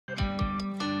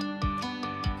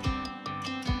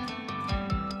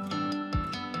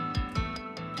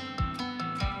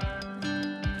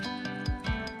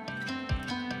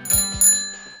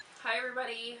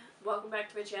welcome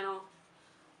back to my channel.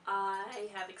 I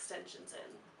have extensions in,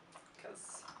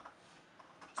 because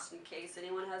just in case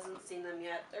anyone hasn't seen them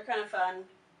yet, they're kind of fun,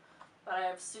 but I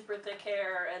have super thick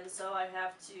hair, and so I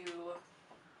have to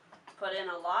put in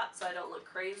a lot so I don't look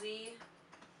crazy.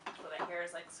 So my hair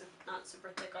is like not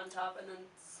super thick on top, and then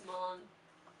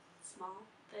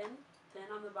thin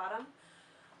on the bottom.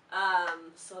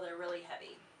 So they're really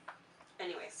heavy.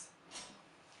 Anyways,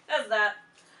 that's that.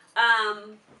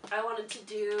 I wanted to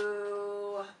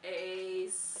do a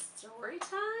story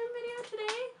time video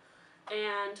today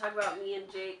and talk about me and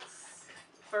Jake's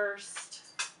first,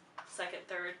 second,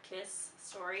 third kiss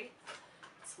story.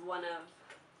 It's one of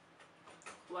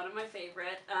my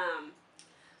favorite.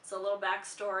 So a little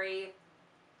backstory.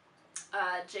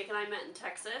 Jake and I met in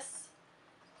Texas,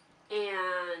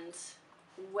 and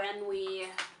when we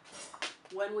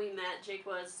met, Jake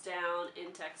was down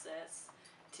in Texas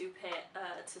to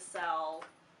sell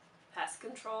pest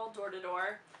control door to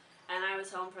door, and I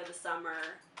was home for the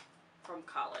summer from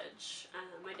college.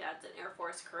 My dad's an Air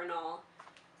Force colonel,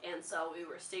 and so we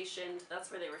were stationed. That's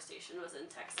where they were stationed, was in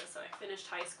Texas. So I finished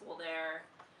high school there,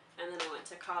 and then I went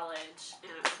to college,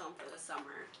 and I was home for the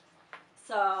summer.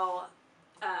 So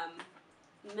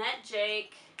met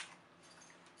Jake,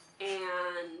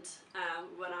 and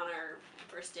went on our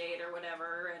first date or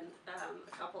whatever, and a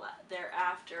couple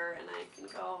thereafter, and I can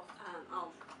go,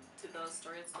 I'll do those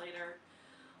stories later,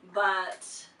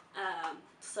 but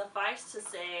suffice to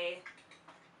say,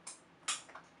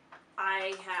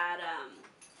 I had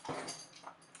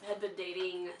been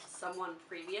dating someone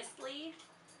previously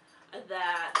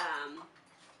that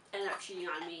ended up cheating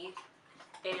on me,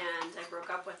 and I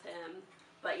broke up with him,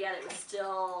 but yet it was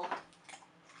still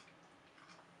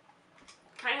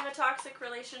kind of a toxic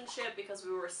relationship because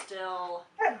we were still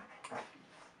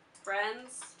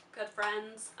friends, good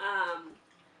friends,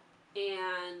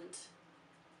 and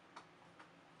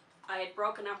I had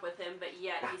broken up with him, but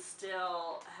yet he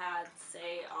still had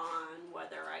say on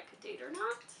whether I could date or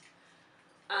not.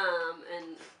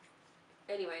 And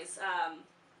anyways,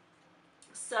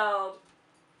 so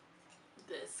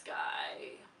this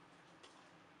guy,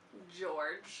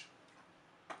 George,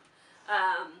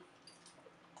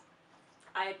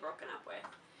 I had broken up with.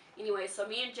 Anyway, so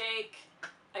me and Jake,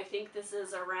 I think this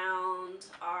is around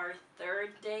our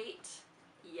third date.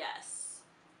 Yes.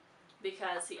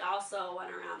 Because he also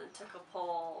went around and took a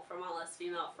poll from all his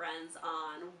female friends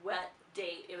on what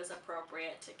date it was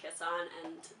appropriate to kiss on,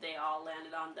 and they all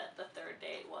landed on that the third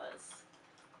date was,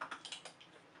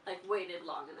 like, waited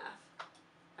long enough.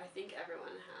 I think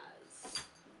everyone has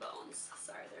bones.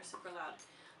 Sorry, they're super loud.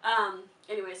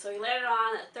 Anyway, so he landed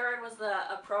on that third was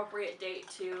the appropriate date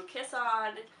to kiss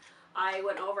on. I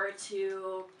went over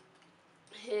to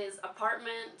his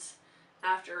apartment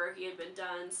after he had been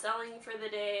done selling for the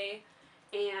day,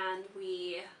 and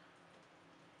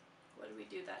what did we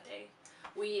do that day?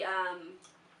 We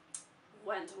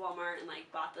went to Walmart and like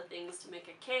bought the things to make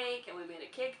a cake, and we made a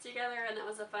cake together, and that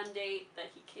was a fun date that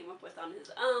he came up with on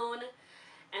his own.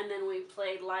 And then we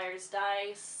played liar's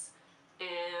dice,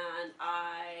 and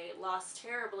I lost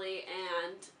terribly,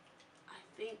 and I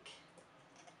think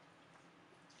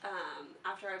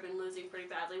after I've been losing pretty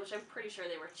badly, which I'm pretty sure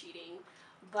they were cheating,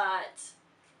 but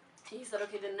he said,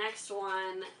 okay, the next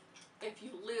one, if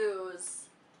you lose,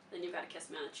 then you've got to kiss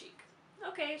me on the cheek.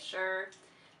 Okay, sure.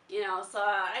 You know, so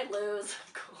I lose,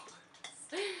 of course,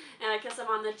 and I kiss him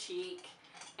on the cheek,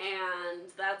 and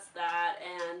that's that,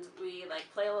 and we like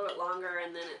play a little bit longer,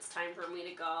 and then it's time for me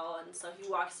to go, and so he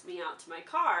walks me out to my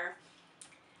car,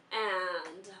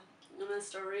 and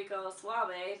Mr. Rico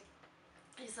Suave,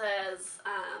 he says,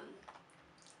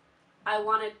 I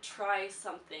want to try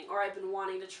something, or I've been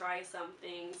wanting to try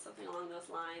something along those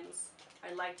lines.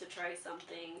 I'd like to try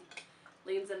something.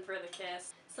 Leans in for the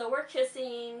kiss. So we're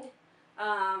kissing,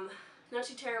 not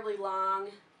too terribly long,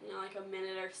 you know, like a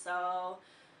minute or so.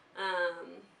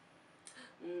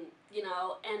 You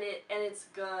know, and it's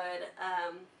good.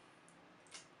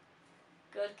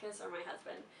 Good kiss or my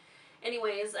husband.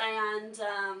 Anyways, and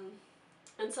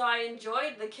so I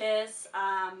enjoyed the kiss.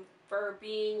 For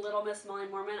being Little Miss Molly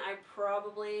Mormon,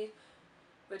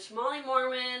 which Molly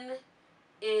Mormon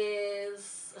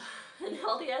is an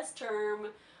LDS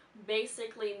term,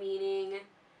 basically meaning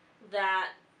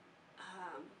that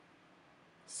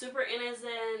super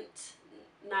innocent,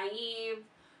 naive,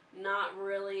 not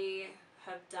really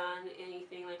have done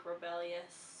anything like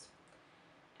rebellious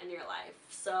in your life.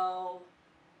 So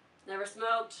never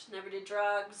smoked, never did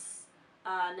drugs,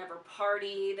 never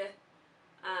partied.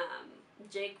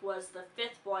 Jake was the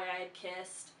fifth boy I had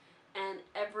kissed, and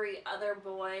every other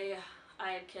boy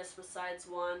I had kissed besides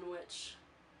one, which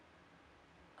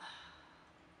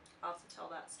I'll have to tell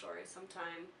that story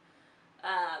sometime.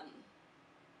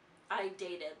 I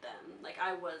dated them. Like,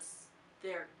 I was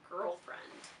their girlfriend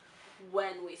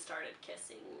when we started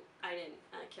kissing. I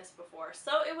didn't kiss before.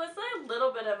 So it was a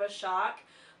little bit of a shock,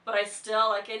 but I still,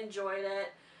 like, enjoyed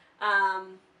it.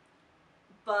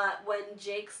 But when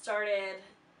Jake started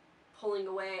pulling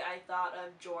away, I thought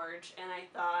of George, and I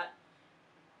thought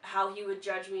how he would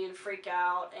judge me and freak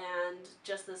out, and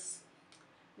just this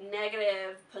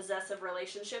negative, possessive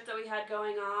relationship that we had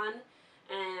going on.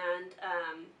 And,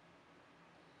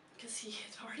 because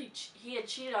he had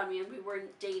cheated on me and we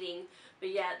weren't dating, but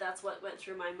yet that's what went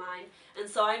through my mind. And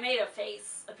so I made a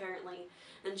face, apparently,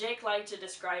 and Jake liked to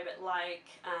describe it like,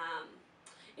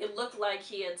 it looked like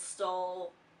he had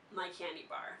stole my candy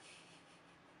bar.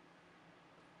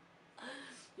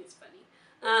 It's funny.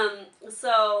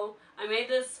 So I made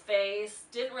this face,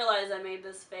 didn't realize I made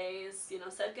this face, you know,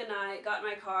 said goodnight, got in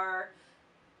my car,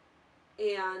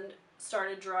 and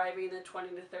started driving the 20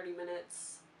 to 30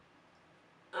 minutes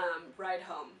ride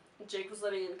home. Jake was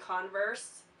living in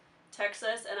Converse,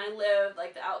 Texas, and I lived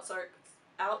like the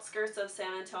outskirts of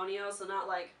San Antonio, so not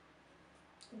like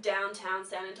downtown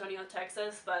San Antonio,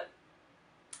 Texas, but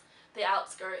the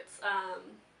outskirts,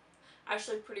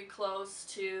 actually pretty close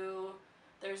to,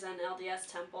 there's an LDS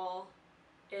temple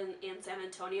in San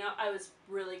Antonio. I was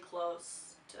really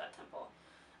close to that temple,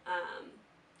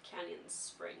 Canyon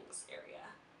Springs area.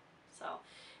 So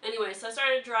anyway, so I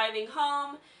started driving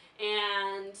home,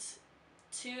 and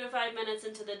 2 to 5 minutes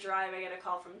into the drive, I get a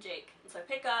call from Jake. And so I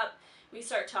pick up, we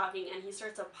start talking, and he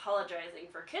starts apologizing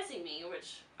for kissing me,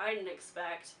 which I didn't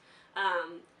expect.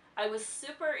 I was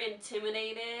super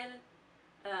intimidated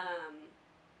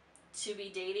to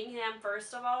be dating him,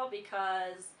 first of all,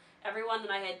 because everyone that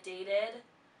I had dated,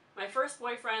 my first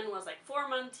boyfriend was like 4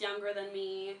 months younger than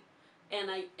me, in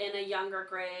a younger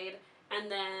grade,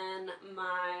 and then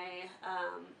my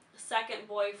second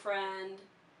boyfriend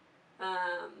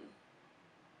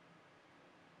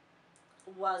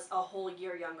was a whole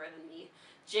year younger than me.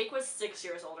 Jake was 6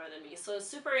 years older than me, so it was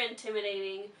super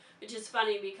intimidating, which is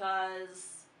funny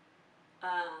because,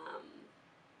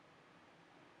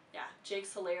 yeah,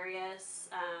 Jake's hilarious,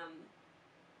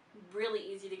 really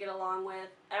easy to get along with,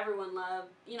 everyone loved,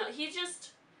 you know, he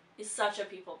just is such a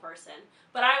people person.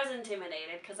 But I was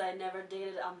intimidated because I had never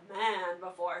dated a man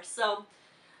before, so,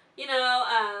 you know,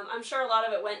 I'm sure a lot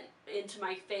of it went into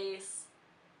my face,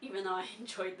 even though I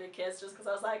enjoyed the kiss, just because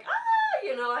I was like,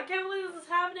 you know, I can't believe this is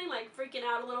happening, like freaking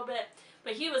out a little bit.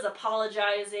 But he was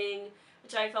apologizing,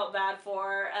 which I felt bad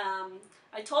for.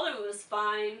 I told him it was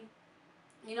fine,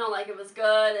 you know, like it was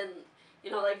good, and,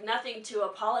 you know, like nothing to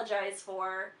apologize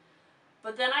for.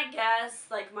 But then I guess,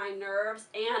 like, my nerves,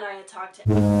 and I had talked to,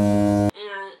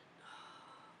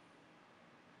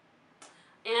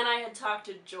 and I had talked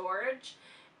to George,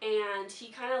 and he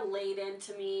kind of laid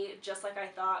into me, just like I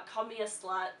thought, called me a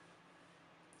slut.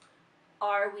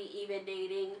 Are we even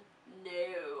dating?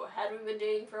 No. Had we been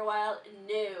dating for a while?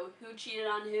 No. Who cheated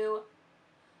on who?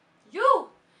 You!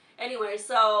 Anyway,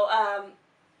 so,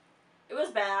 it was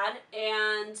bad,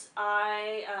 and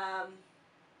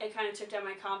it kind of took down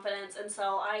my confidence, and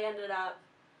so I ended up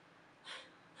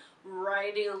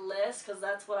writing a list, because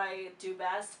that's what I do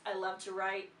best. I love to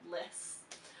write lists.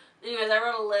 Anyways, I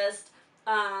wrote a list,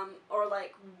 or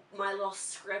like my little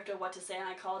script of what to say, and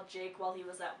I called Jake while he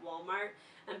was at Walmart,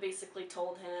 and basically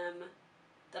told him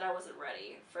that I wasn't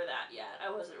ready for that yet. I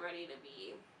wasn't ready to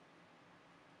be,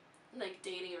 like,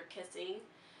 dating or kissing.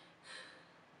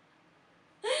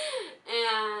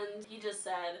 And he just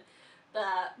said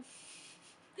that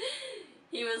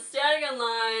he was standing in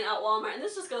line at Walmart, and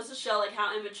this just goes to show, like,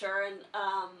 how immature and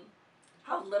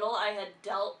how little I had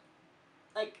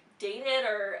dated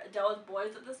or dealt with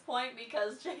boys at this point,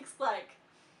 because Jake's like,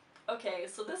 okay,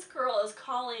 so this girl is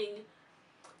calling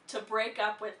to break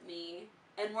up with me,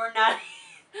 and we're not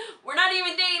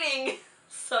even dating.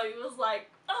 So he was like,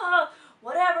 oh,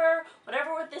 whatever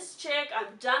with this chick,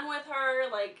 I'm done with her,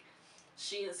 like,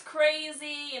 she is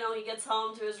crazy. You know, he gets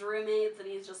home to his roommates, and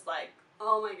he's just like,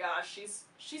 oh my gosh,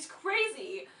 she's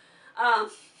crazy.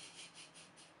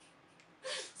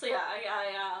 So yeah,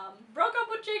 I broke up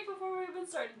with Jake before we even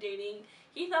started dating.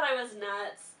 He thought I was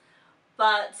nuts,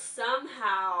 but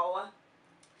somehow,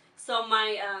 so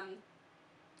my,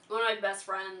 one of my best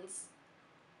friends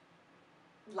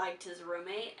liked his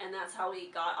roommate, and that's how we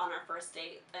got on our first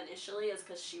date initially, is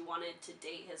because she wanted to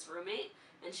date his roommate,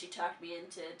 and she talked me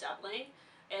into doubling.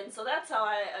 And so that's how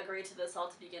I agreed to this all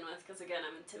to begin with, because again,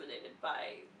 I'm intimidated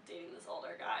by dating this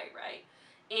older guy, right?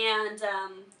 And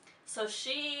so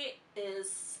she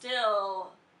is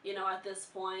still, you know, at this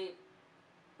point,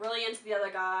 really into the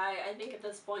other guy. I think at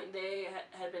this point they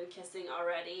had been kissing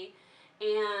already.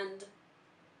 And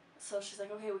so she's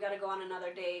like, okay, we gotta go on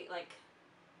another date. Like,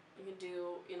 we can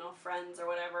do, you know, friends or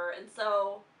whatever. And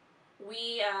so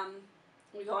we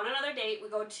go on another date. We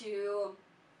go to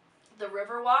the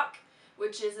Riverwalk,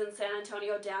 which is in San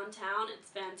Antonio downtown. It's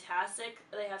fantastic.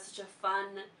 They have such a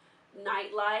fun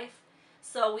nightlife.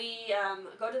 So we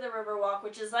go to the Riverwalk,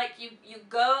 which is like you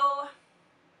go,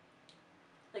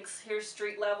 like, here's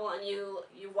street level, and you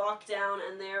walk down,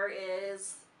 and there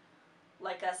is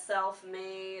like a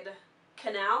self-made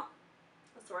canal,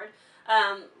 that's the word,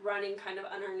 running kind of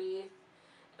underneath,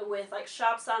 with like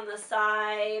shops on the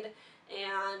side,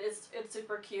 and it's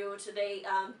super cute. They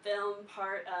film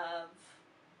part of,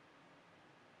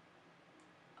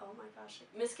 oh my gosh,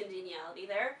 Miss Congeniality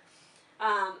there,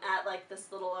 at like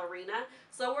this little arena.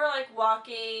 So we're like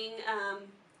walking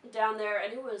down there,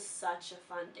 and it was such a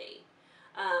fun date.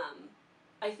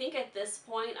 I think at this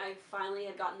point I finally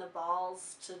had gotten the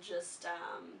balls to just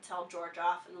tell George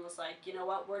off, and was like, you know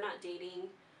what, we're not dating.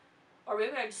 Or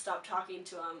maybe I just stopped talking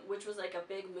to him, which was like a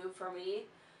big move for me,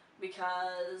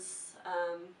 because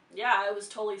yeah, I was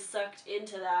totally sucked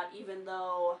into that, even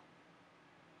though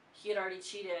he had already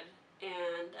cheated.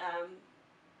 And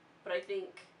but I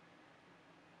think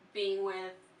being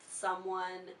with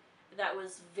someone that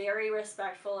was very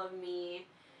respectful of me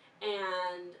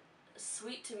and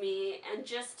sweet to me, and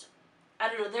just, I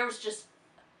don't know, there was just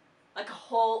like a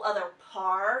whole other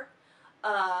par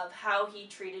of how he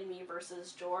treated me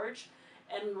versus George,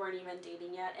 and we weren't even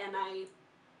dating yet. And I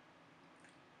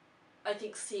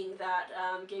think seeing that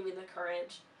gave me the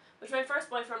courage, which my first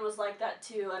boyfriend was like that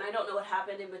too, and I don't know what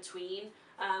happened in between.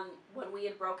 When we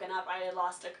had broken up, I had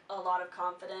lost a lot of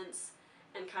confidence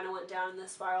and kind of went down in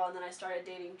this spiral, and then I started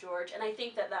dating George, and I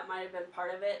think that might have been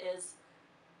part of it. Is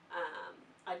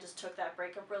I just took that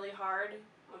breakup really hard.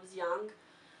 I was young.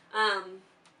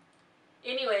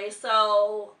 Anyway,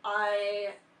 so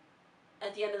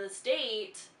at the end of this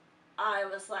date, I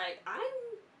was like,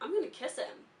 I'm gonna kiss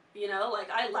him. You know, like,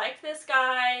 I like this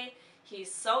guy.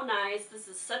 He's so nice. This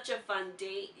is such a fun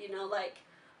date. You know, like,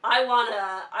 I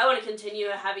wanna continue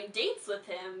having dates with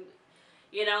him.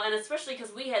 You know, and especially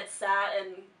because we had sat,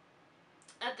 and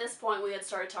at this point we had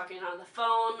started talking on the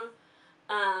phone,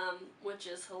 which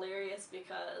is hilarious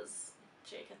because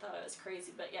Jake had thought I was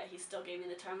crazy, but yeah, he still gave me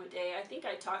the time of day. I think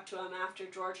I talked to him after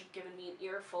George had given me an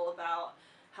earful about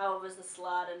how I was a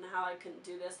slut and how I couldn't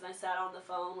do this, and I sat on the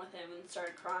phone with him and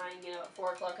started crying, you know, at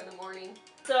 4 o'clock in the morning.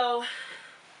 So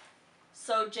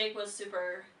Jake was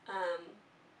super,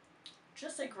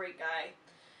 just a great guy.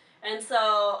 And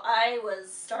so I was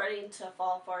starting to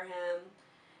fall for him,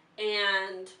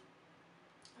 and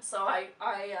so I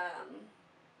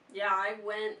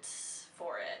went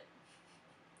for it.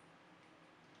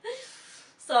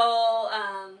 So,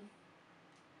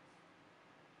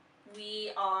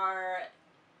 we are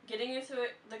getting into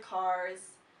the cars.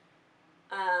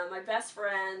 My best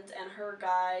friend and her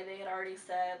guy, they had already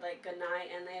said, like, goodnight,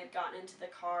 and they had gotten into the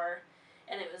car,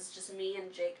 and it was just me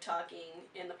and Jake talking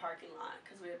in the parking lot,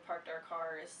 because we had parked our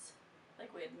cars,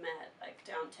 like, we had met, like,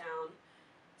 downtown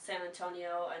San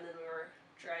Antonio, and then we were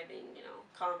driving, you know,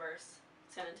 Converse,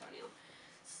 San Antonio,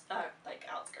 like,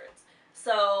 outskirts.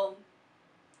 So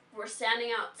we're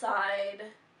standing outside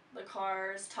the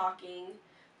cars talking.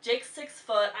 Jake's 6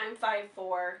 foot, I'm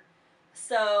 5'4",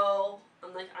 so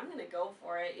I'm like, I'm gonna go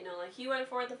for it, you know, like, he went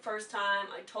for it the first time,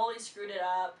 I totally screwed it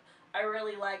up, I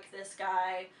really like this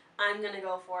guy, I'm gonna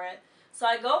go for it. So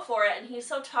I go for it, and he's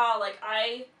so tall, like,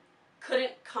 I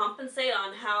couldn't compensate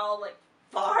on how, like,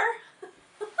 far,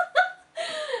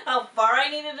 how far I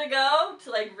needed to go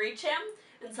to, like, reach him,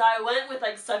 and so I went with,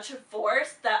 like, such a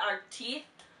force that our teeth,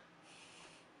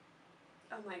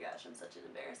 oh my gosh, I'm such an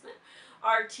embarrassment,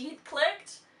 our teeth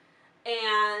clicked,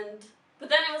 but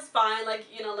then it was fine, like,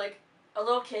 you know, like, a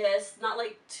little kiss, not,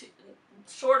 like,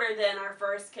 shorter than our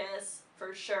first kiss,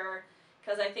 for sure,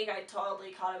 because I think I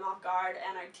totally caught him off guard,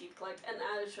 and our teeth clicked, and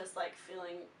I was just, like,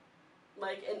 feeling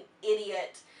like an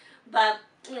idiot. But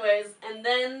anyways, and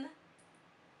then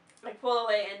I pull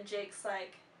away, and Jake's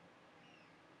like,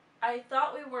 I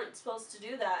thought we weren't supposed to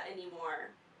do that anymore.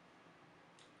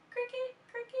 Cricket,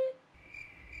 cricket.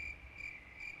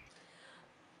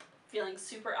 Feeling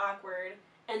super awkward,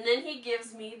 and then he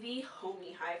gives me the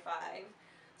homie high five.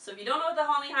 So if you don't know what the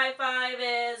homie high five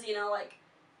is, you know, like,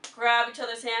 grab each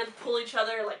other's hands, pull each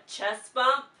other, like, chest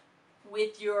bump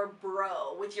with your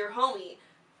bro, with your homie.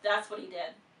 That's what he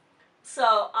did.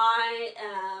 So I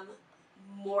am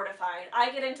mortified.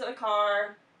 I get into the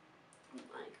car, I'm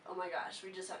like, oh my gosh,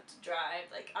 we just have to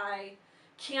drive. Like, I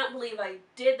can't believe I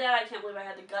did that. I can't believe I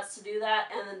had the guts to do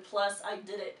that. And then plus I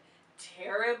did it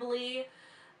terribly.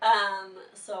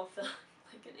 So I feel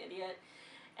like an idiot.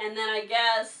 And then I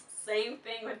guess same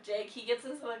thing with Jake. He gets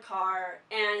into the car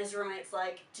and his roommate's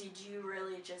like, did you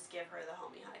really just give her the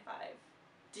homie high five?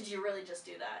 Did you really just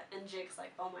do that? And Jake's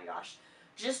like, oh my gosh,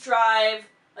 just drive.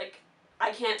 Like,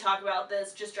 I can't talk about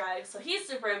this. Just drive. So he's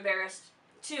super embarrassed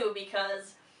too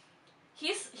because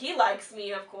he likes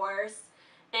me, of course.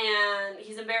 And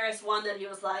he's embarrassed, one, that he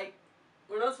was like,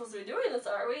 we're not supposed to be doing this,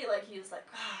 are we? Like, he was like,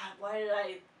 God,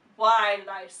 why did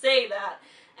I say that?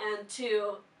 And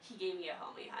two, he gave me a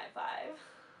homie high five.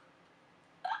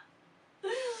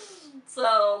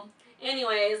 So,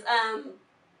 anyways,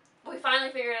 we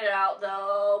finally figured it out,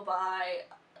 though, by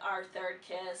our third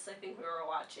kiss. I think we were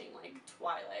watching, like,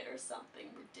 Twilight or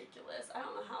something ridiculous. I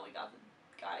don't know how we got the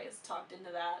guys talked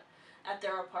into that at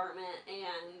their apartment,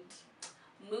 and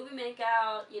movie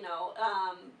makeout, you know,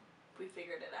 we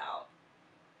figured it out.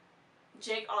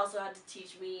 Jake also had to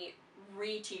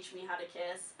reteach me how to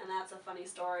kiss, and that's a funny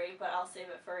story, but I'll save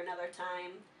it for another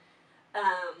time.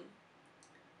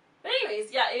 But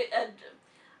anyways, yeah,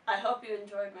 I hope you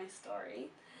enjoyed my story,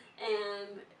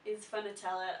 and it's fun to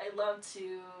tell it. I love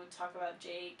to talk about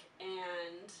Jake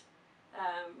and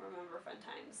remember fun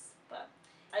times, but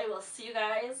I will see you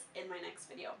guys in my next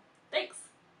video. Thanks.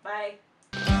 Bye.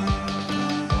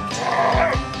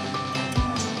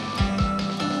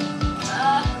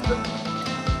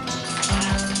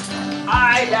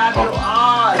 I love you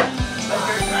all, but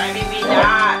you're driving me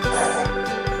nuts.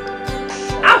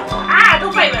 Ow! Ah!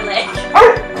 Don't bite my leg.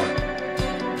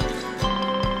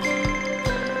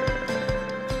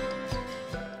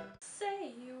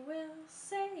 Say you will,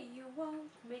 say you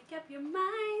won't, make up your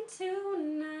mind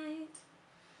tonight.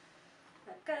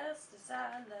 I guess I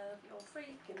love your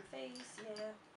freaking face, yeah.